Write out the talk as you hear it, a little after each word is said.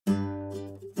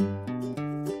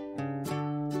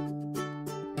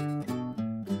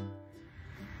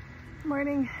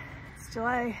morning. It's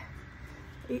July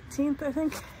 18th, I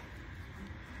think.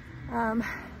 I'm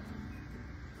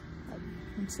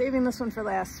saving this one for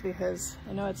last because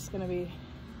I know it's going to be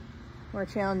more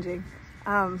challenging.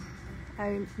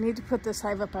 I need to put this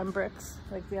hive up on bricks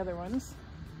like the other ones.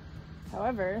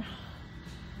 However,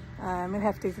 I'm going to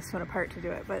have to take this one apart to do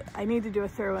it, but I need to do a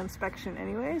thorough inspection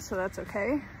anyway, so that's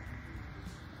okay.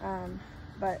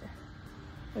 But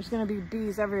there's going to be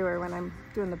bees everywhere when I'm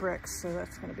doing the bricks, so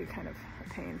that's going to be kind of a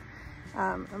pain.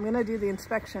 I'm going to do the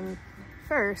inspection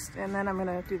first, and then I'm going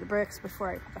to do the bricks before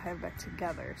I put the hive back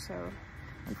together. So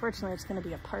unfortunately, it's going to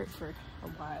be apart for a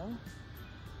while.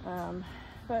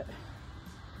 But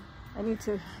I need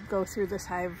to go through this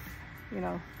hive, you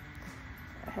know,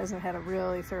 it hasn't had a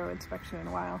really thorough inspection in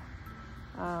a while.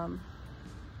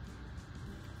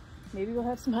 Maybe we'll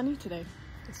have some honey today.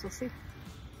 Guess we'll see.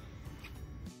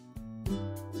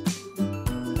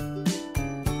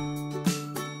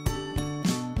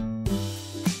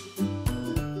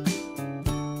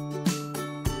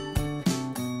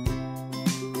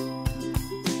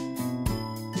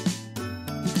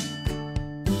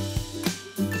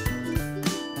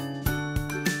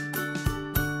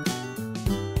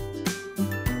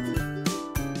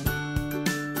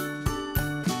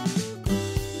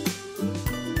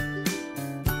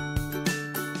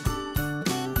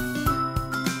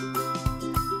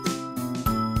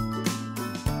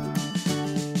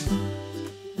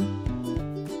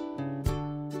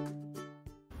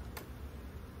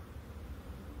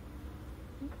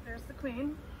 There's the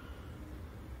queen.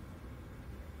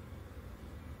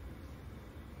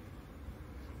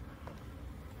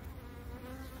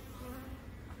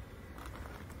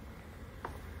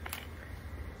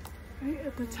 Right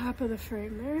at the top of the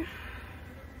frame there.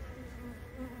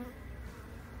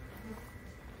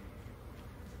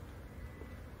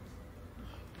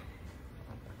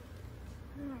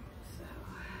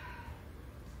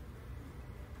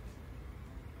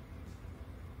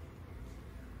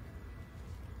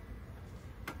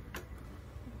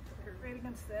 Right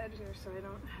against the edge here so I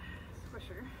don't squish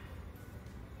her.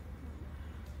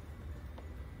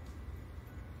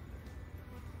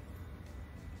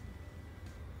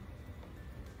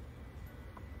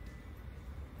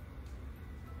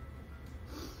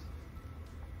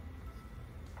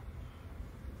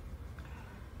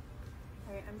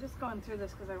 Alright, I'm just going through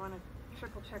this because I want to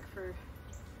triple check for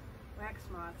wax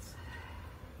moths.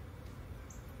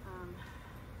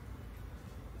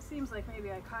 Seems like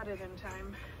maybe I caught it in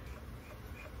time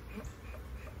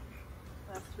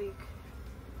last week.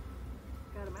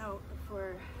 Got them out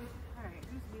before. Alright,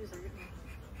 these bees are getting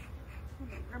a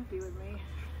little grumpy with me.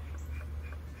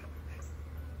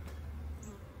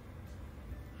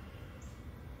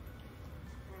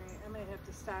 Alright, I might have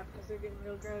to stop because they're getting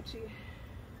real grouchy.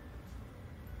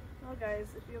 Well guys,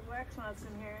 if you have wax moths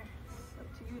in here, it's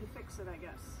up to you to fix it, I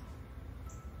guess.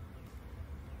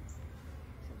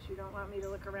 Since you don't want me to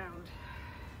look around.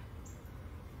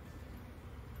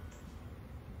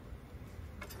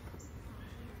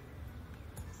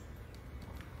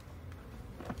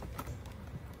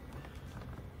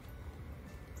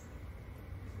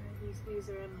 These bees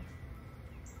are in,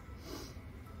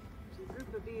 there's a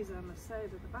group of bees on the side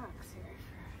of the box here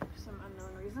for some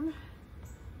unknown reason.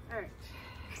 Alright.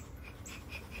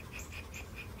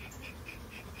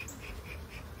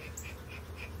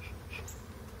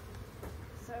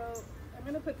 So I'm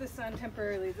going to put this on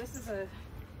temporarily. This is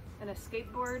an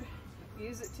escape board. You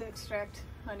use it to extract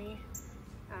honey.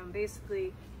 Basically,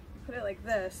 you put it like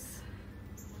this.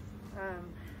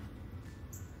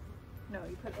 No,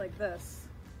 you put it like this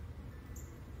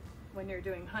when you're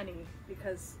doing honey,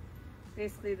 because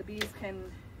basically the bees can,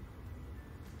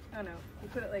 oh no, you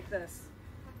put it like this.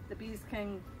 The bees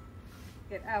can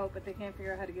get out, but they can't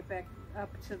figure out how to get back up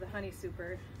to the honey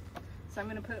super. So I'm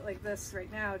going to put it like this right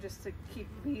now just to keep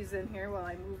bees in here while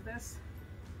I move this.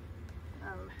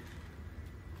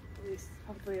 At least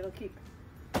hopefully it'll keep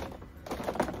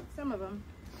some of them.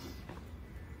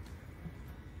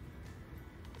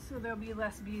 So there'll be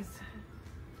less bees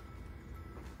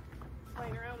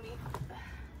flying around me.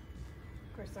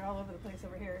 Of course they're all over the place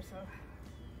over here, so.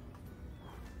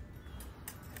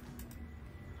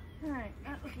 Alright,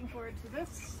 not looking forward to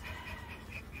this.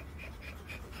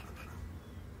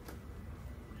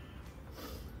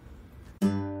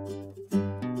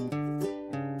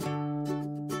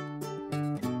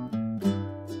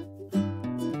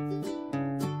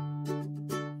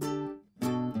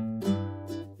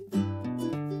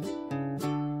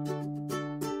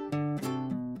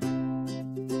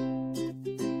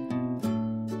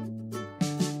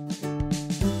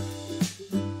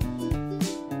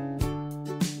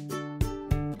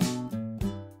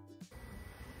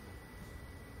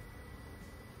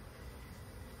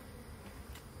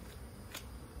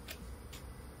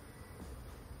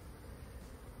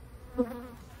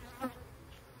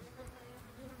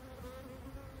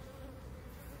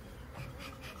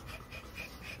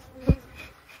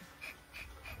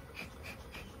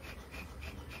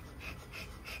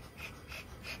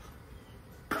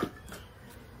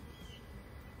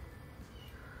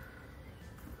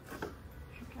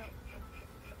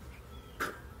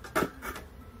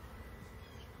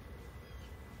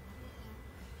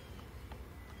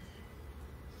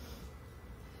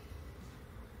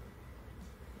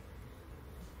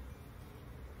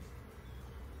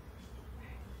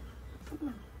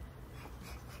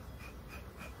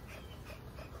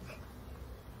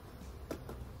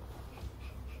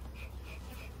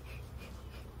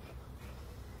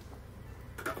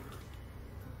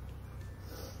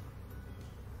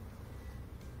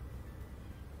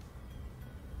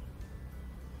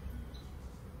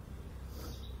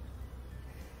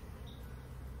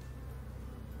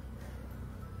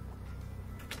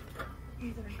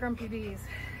 These are grumpy bees.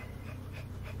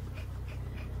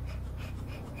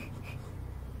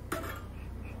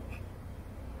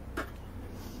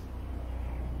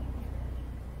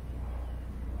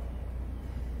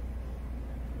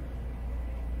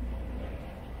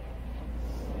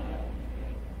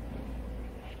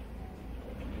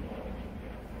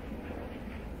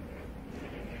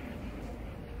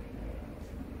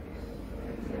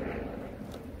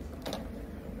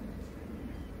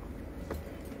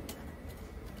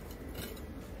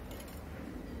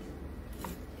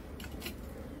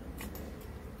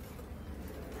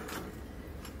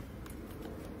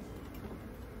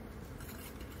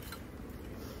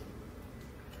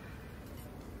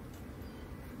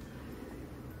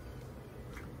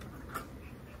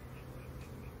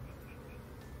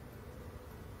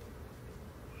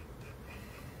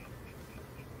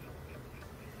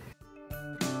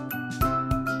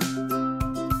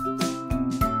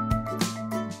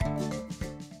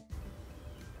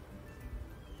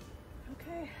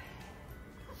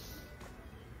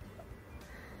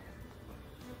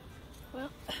 Well,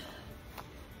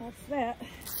 that's that.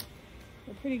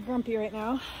 They're pretty grumpy right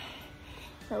now.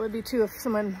 That would be too if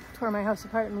someone tore my house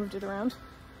apart and moved it around.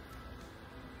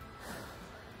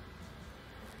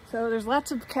 So there's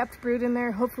lots of capped brood in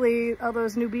there. Hopefully all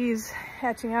those new bees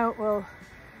hatching out will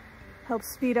help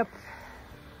speed up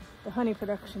the honey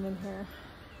production in here.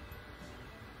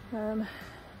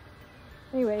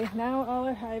 Anyway, now all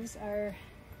our hives are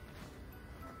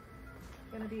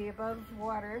going to be above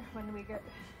water when we get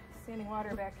standing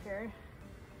water back here.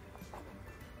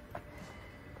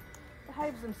 The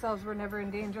hives themselves were never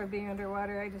in danger of being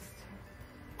underwater.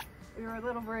 We were a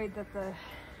little worried that the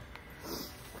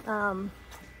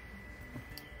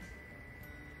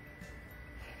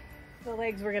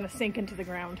legs were going to sink into the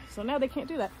ground. So now they can't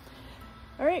do that.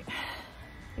 All right,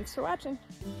 thanks for watching.